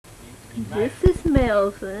This is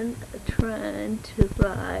Melvin trying to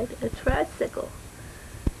ride a tricycle.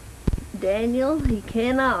 Daniel, he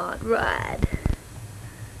cannot ride.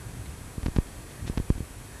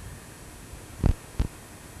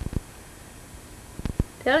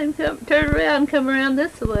 Tell him to turn around and come around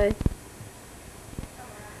this way.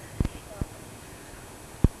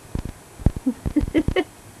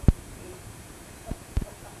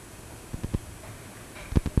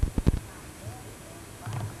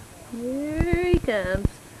 Here he comes.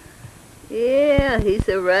 Yeah, he's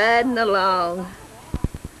a-riding along.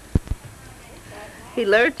 He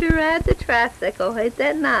learned to ride the tricycle. Ain't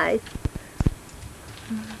that nice?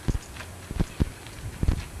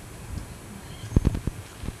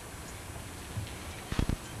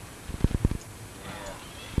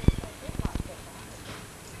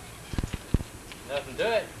 Nothing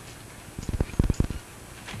to it.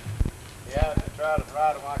 Yeah, if you try to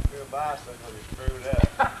ride him like a bicycle, you're screwed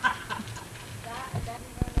up.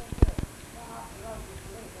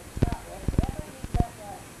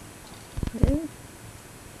 Yeah.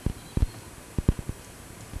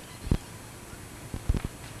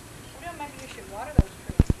 Well, maybe you should water those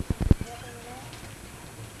trees.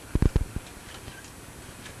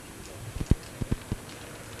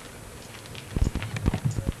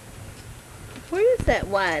 Where is that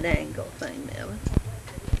wide angle thing, Melvin?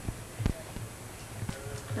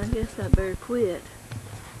 I guess I better quit.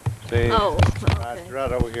 See, Oh, okay. that's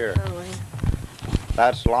right over here. Oh, yeah.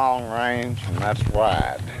 That's long range and that's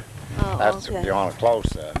wide. Oh, That's okay. if you want a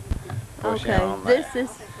close up. Push in Okay, on this that. is...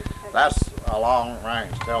 That's a long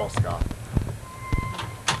range telescope.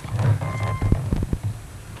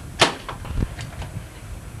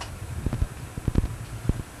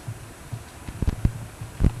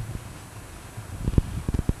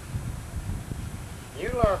 You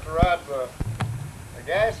learned to ride the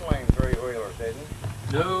gasoline three-wheeler, didn't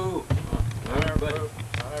you? No. I never flew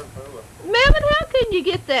it. Melvin, how can you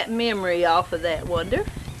get that memory off of that, wonder?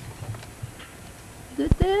 Is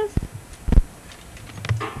it this?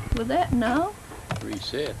 With that? No?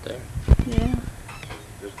 Reset there. Yeah.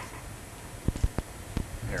 Just,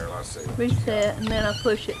 here, let's see. Reset, and then I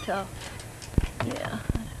push it to... Yeah.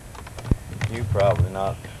 You probably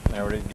not. Never did.